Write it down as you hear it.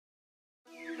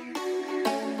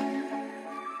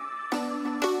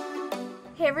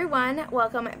everyone,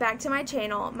 welcome back to my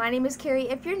channel. My name is Carrie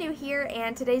if you're new here,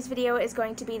 and today's video is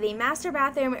going to be the master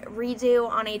bathroom redo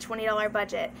on a $20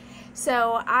 budget.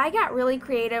 So I got really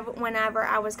creative whenever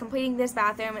I was completing this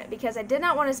bathroom because I did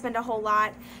not want to spend a whole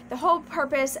lot. The whole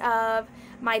purpose of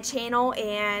my channel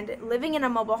and living in a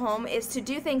mobile home is to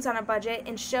do things on a budget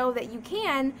and show that you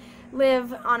can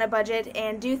live on a budget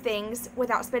and do things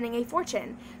without spending a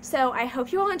fortune. So I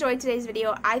hope you all enjoyed today's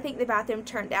video. I think the bathroom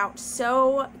turned out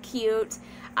so cute.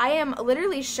 I am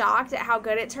literally shocked at how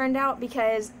good it turned out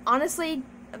because honestly,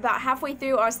 about halfway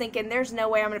through I was thinking there's no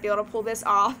way I'm going to be able to pull this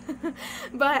off.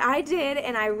 But I did,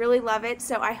 and I really love it,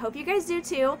 so I hope you guys do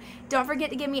too. Don't forget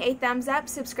to give me a thumbs up,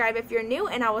 subscribe if you're new,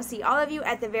 and I will see all of you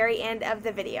at the very end of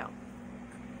the video.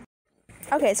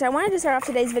 Okay, so I wanted to start off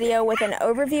today's video with an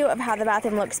overview of how the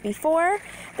bathroom looks before.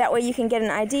 That way you can get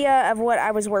an idea of what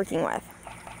I was working with.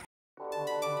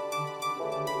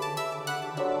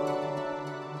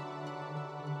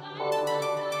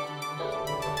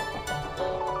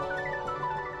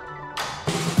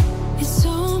 It's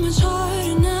so much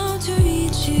harder now to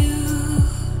reach you.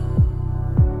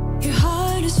 Your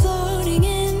heart is floating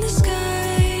in the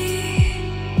sky.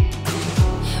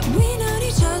 We known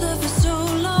each other for so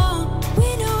long.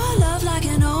 We know our love like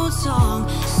an old song.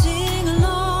 Sing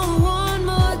along one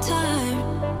more time.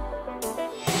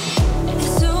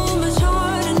 It's so much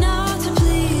harder now to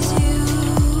please you.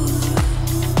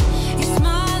 Your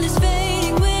smile is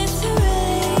fading with the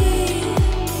rain.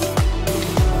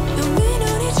 And we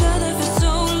known each other for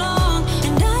so long,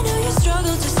 and I know you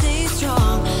struggle to stay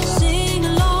strong. Sing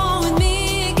along with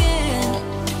me again.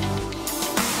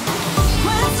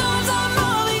 When storms are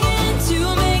rolling in to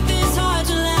make this hard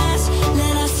to last,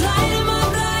 let us light 'em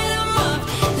up, light 'em up.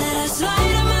 Let us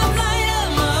light 'em up, light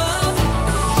 'em up.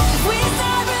 If we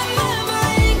start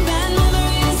remembering bad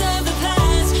memories of the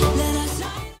past, let us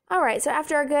light. Alright, so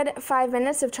after a good 5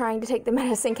 minutes of trying to take the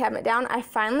medicine cabinet down, I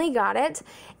finally got it.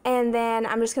 And then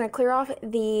I'm just going to clear off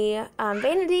the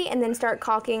vanity and then start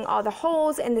caulking all the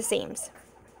holes and the seams.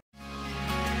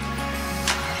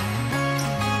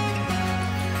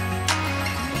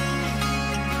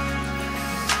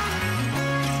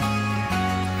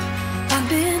 I've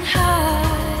been high,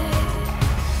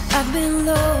 I've been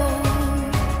low,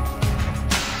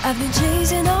 I've been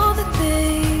chasing all the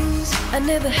things I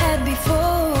never had before.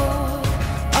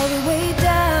 All the way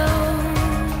down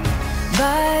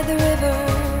by the river,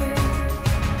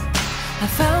 I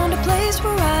found a place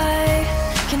where I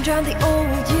can drown the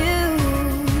old you.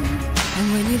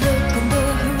 And when you look on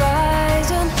the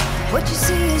horizon, what you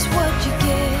see is what you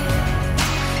get.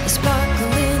 A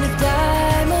sparkling of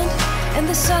diamond and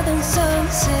the southern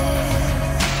sunset.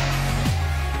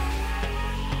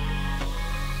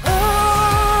 Oh,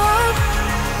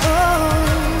 oh,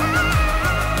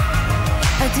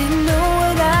 I didn't know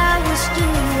what I was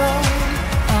doing wrong.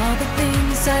 All the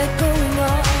things I had going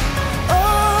on. Oh,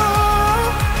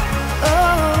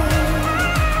 oh,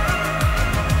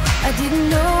 I didn't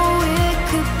know it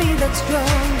could be that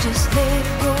strong. Just let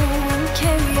go and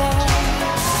carry on.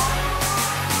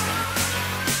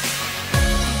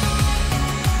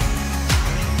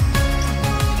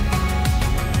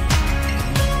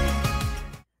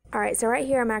 Alright, so right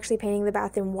here I'm actually painting the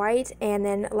bathroom white, and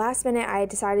then last minute I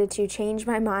decided to change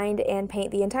my mind and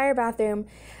paint the entire bathroom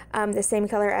the same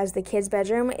color as the kids'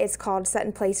 bedroom. It's called Set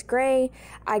in Place Gray.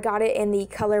 I got it in the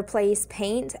Color Place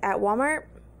paint at Walmart.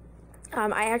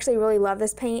 I actually really love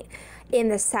this paint in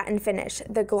the satin finish.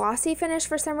 The glossy finish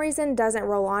for some reason doesn't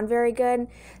roll on very good,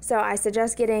 so I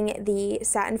suggest getting the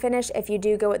satin finish if you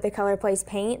do go with the Color Place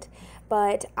paint.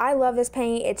 But I love this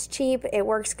paint. It's cheap, it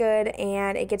works good,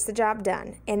 and it gets the job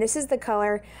done. And this is the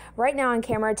color. Right now on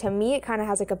camera, to me, it kind of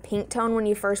has like a pink tone when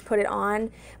you first put it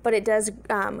on, but it does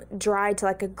dry to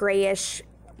like a grayish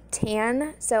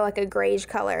tan, so like a grayish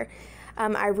color.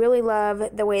 I really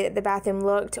love the way that the bathroom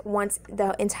looked once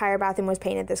the entire bathroom was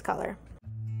painted this color.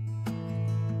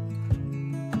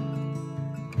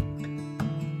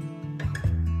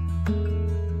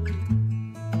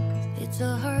 It's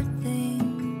a hard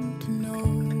thing to know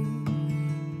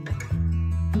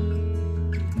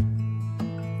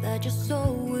that your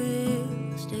soul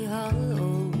will stay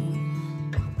hollow.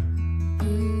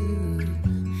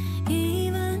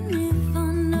 Even if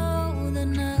I know that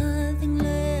nothing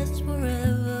lasts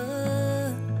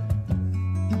forever,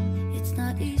 it's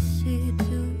not easy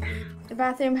to. The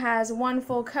bathroom has one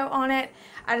full coat on it.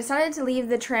 I decided to leave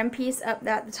the trim piece up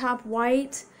at the top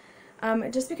white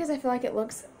just because I feel like it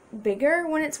looks bigger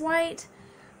when it's white.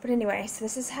 But anyway, so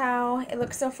this is how it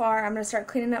looks so far. I'm going to start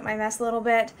cleaning up my mess a little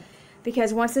bit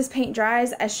because once this paint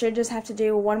dries, I should just have to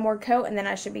do one more coat and then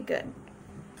I should be good.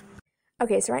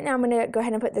 Okay, so right now I'm going to go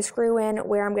ahead and put the screw in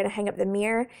where I'm going to hang up the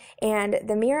mirror. And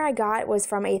the mirror I got was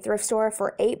from a thrift store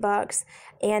for $8.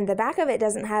 And the back of it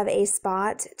doesn't have a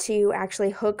spot to actually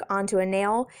hook onto a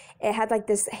nail. It had like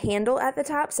this handle at the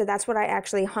top, so that's what I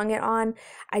actually hung it on.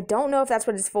 I don't know if that's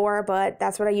what it's for, but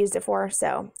that's what I used it for.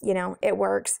 So, you know, it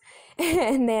works.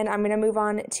 And then I'm going to move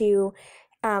on to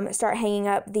start hanging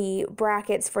up the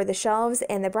brackets for the shelves,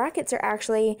 and the brackets are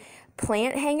actually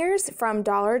plant hangers from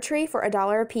Dollar Tree for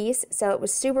 $1 a piece, so it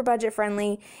was super budget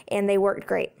friendly and they worked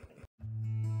great.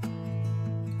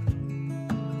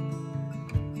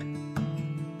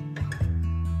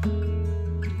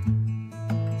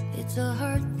 It's a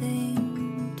hard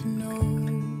thing to know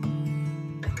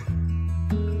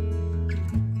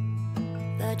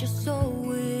that your soul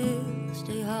will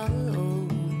stay hollow.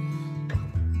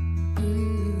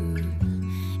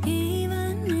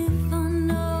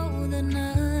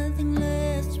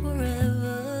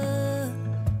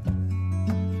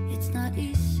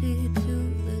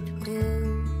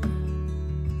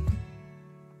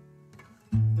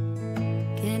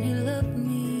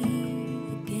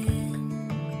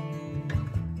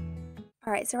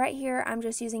 Alright, so right here I'm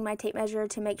just using my tape measure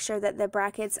to make sure that the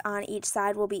brackets on each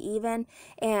side will be even,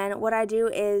 and what I do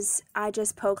is I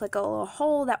just poke like a little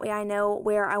hole, that way I know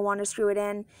where I want to screw it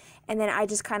in, and then I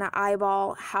just kind of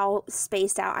eyeball how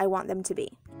spaced out I want them to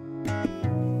be.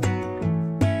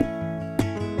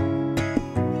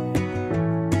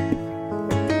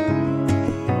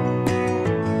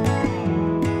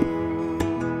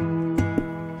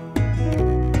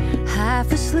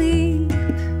 Half asleep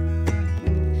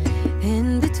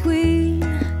in between,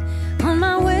 on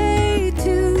my way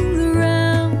to the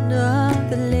round of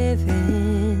the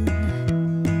living.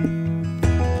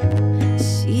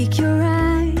 Seek your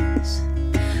eyes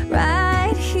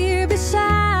right here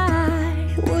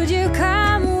beside. Would you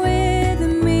come with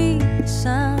me?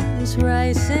 Sun's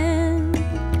rising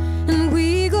and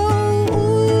we go.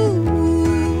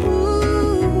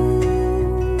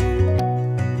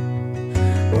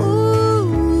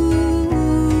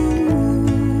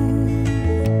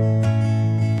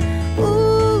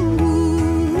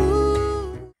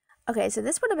 Okay, so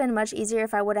this would have been much easier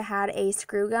if I would have had a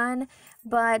screw gun,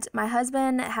 but my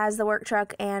husband has the work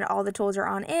truck and all the tools are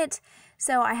on it,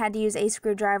 so I had to use a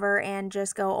screwdriver and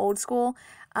just go old school,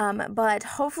 but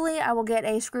hopefully I will get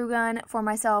a screw gun for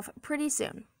myself pretty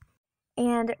soon.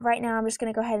 And right now I'm just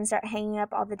going to go ahead and start hanging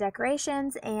up all the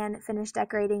decorations and finish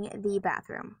decorating the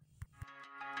bathroom.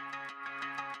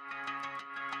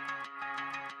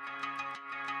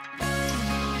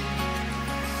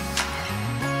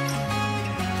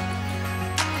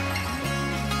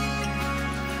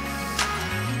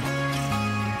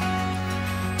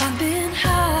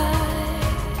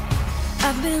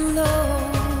 I've been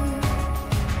low,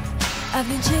 I've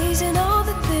been chasing all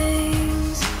the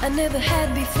things I never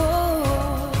had before,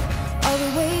 all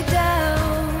the way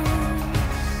down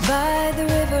by the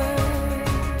river.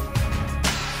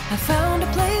 I found a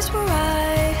place where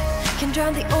I can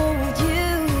drown the old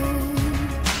you,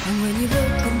 and when you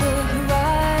look on the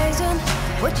horizon,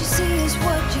 what you see is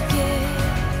what you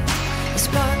get, a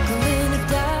sparkle in a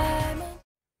diamond.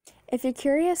 If you're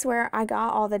curious where I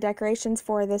got all the decorations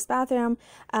for this bathroom,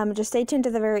 just stay tuned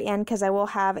to the very end because I will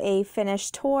have a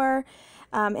finished tour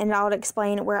and I'll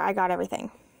explain where I got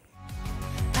everything.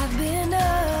 I've been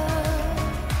up,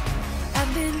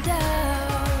 I've been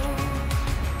down,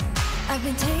 I've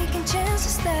been taking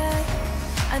chances that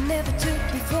I never took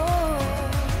before,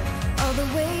 all the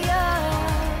way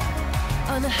up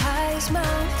on the highest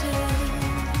mountain.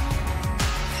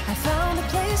 I found a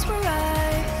place where I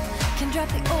can drop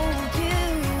the old you,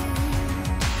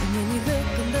 and when you look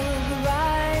on the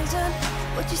horizon,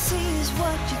 what you see is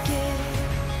what you get,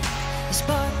 a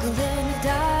sparkle in a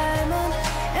diamond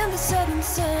and the southern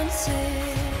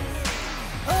sunset.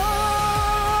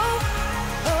 Oh,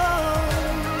 oh,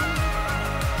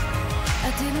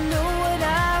 I didn't know what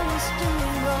I was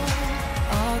doing wrong,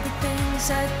 all the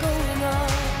things I'd going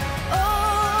on.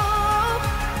 Oh,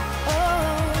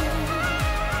 oh,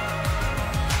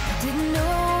 I didn't know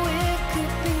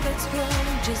that's wrong,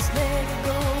 just let it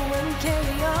go and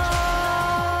carry on.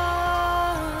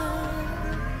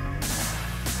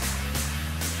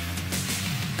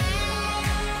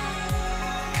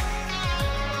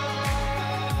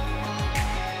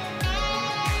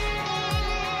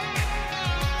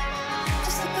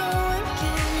 Just let go and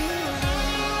carry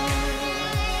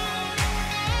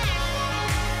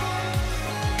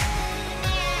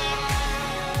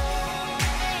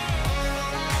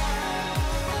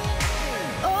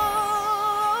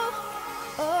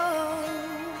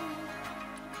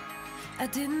I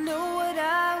didn't know what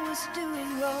I was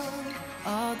doing wrong,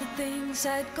 all the things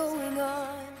I had going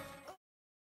on.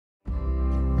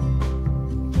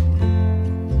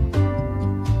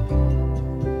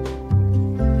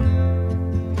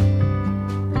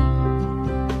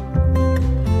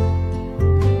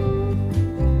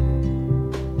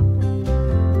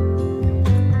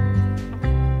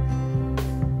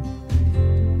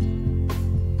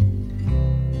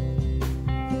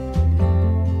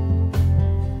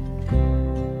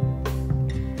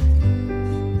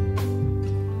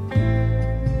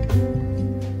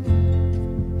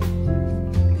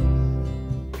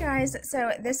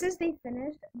 So this is the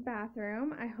finished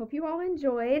bathroom. I hope you all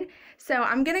enjoyed. So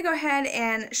I'm gonna go ahead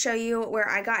and show you where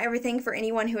I got everything for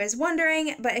anyone who is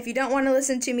wondering, but if you don't want to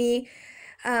listen to me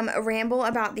ramble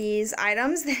about these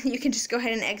items, then you can just go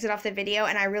ahead and exit off the video,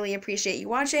 and I really appreciate you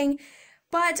watching.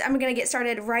 But I'm gonna get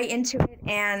started right into it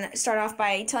and start off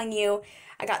by telling you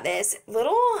I got this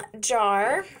little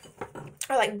jar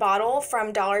or like bottle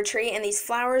from Dollar Tree, and these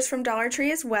flowers from Dollar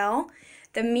Tree as well.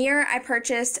 The mirror I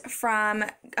purchased from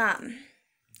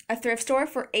a thrift store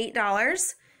for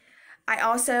 $8. I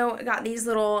also got these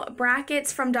little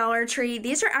brackets from Dollar Tree.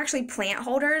 These are actually plant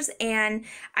holders, and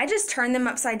I just turned them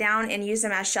upside down and use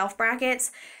them as shelf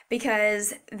brackets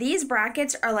because these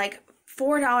brackets are like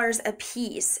 $4 a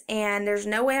piece, and there's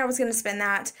no way I was going to spend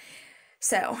that.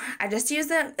 So I just used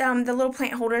the little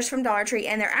plant holders from Dollar Tree,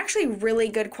 and they're actually really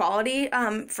good quality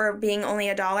for being only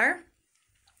 $1.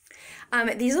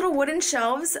 These little wooden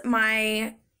shelves,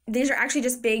 these are actually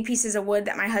just big pieces of wood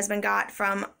that my husband got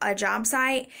from a job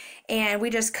site, and we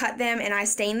just cut them and I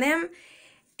stained them.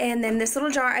 And then this little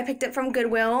jar I picked up from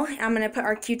Goodwill, I'm going to put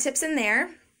our Q-tips in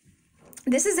there.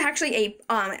 This is actually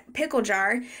a pickle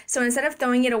jar, so instead of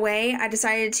throwing it away, I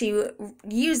decided to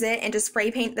use it and just spray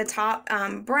paint the top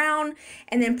brown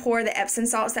and then pour the Epsom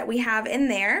salts that we have in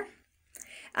there.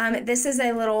 This is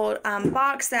a little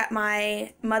box that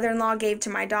my mother-in-law gave to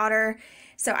my daughter,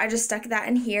 so I just stuck that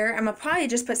in here. I'm going to probably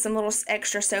just put some little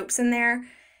extra soaps in there.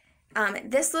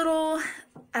 This little,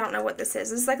 I don't know what this is.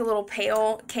 This is like a little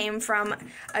pail, came from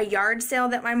a yard sale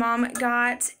that my mom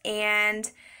got,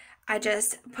 and I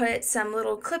just put some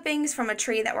little clippings from a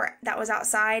tree that was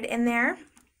outside in there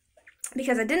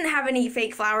because I didn't have any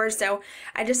fake flowers, so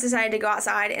I just decided to go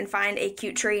outside and find a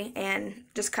cute tree and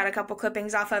just cut a couple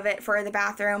clippings off of it for the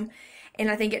bathroom, and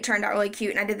I think it turned out really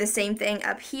cute. And I did the same thing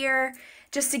up here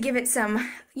just to give it some,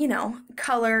 you know,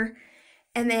 color.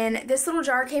 And then this little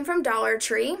jar came from Dollar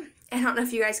Tree. I don't know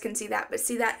if you guys can see that, but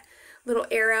see that little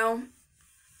arrow?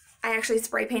 I actually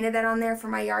spray painted that on there for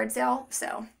my yard sale,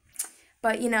 so,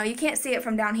 but you know, you can't see it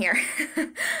from down here.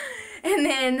 And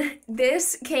then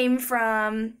this came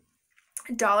from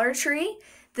Dollar Tree.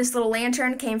 This little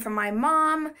lantern came from my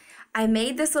mom. I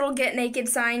made this little get naked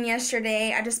sign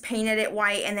yesterday. I just painted it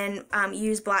white and then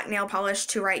used black nail polish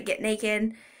to write get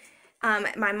naked.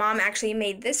 My mom actually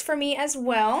made this for me as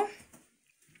well.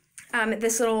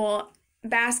 This little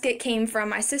basket came from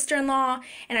my sister-in-law,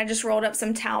 and I just rolled up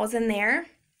some towels in there.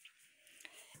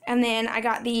 And then I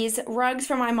got these rugs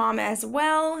from my mom as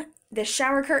well. This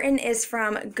shower curtain is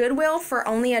from Goodwill for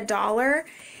only $1.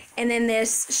 And then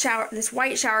this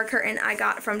white shower curtain I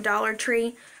got from Dollar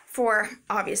Tree for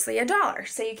obviously $1.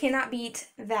 So you cannot beat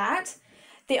that.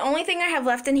 The only thing I have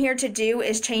left in here to do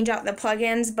is change out the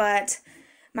plugins, but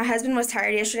my husband was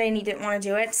tired yesterday and he didn't want to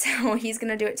do it, so he's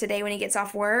going to do it today when he gets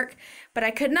off work. But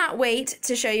I could not wait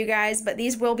to show you guys, but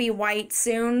these will be white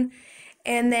soon.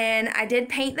 And then I did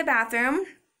paint the bathroom.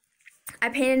 I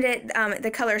painted it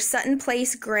the color Sutton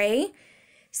Place Gray.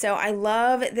 So I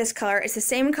love this color. It's the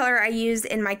same color I used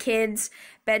in my kids'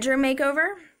 bedroom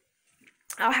makeover.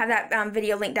 I'll have that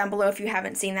video linked down below if you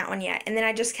haven't seen that one yet. And then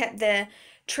I just kept the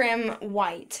trim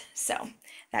white. So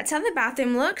that's how the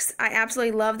bathroom looks. I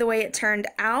absolutely love the way it turned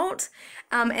out.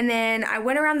 And then I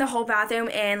went around the whole bathroom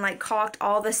and like caulked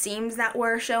all the seams that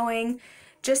were showing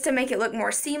just to make it look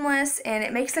more seamless, and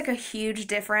it makes like a huge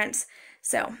difference.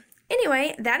 So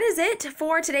anyway, that is it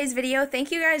for today's video.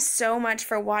 Thank you guys so much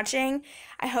for watching.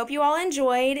 I hope you all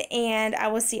enjoyed, and I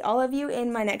will see all of you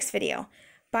in my next video.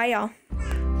 Bye, y'all.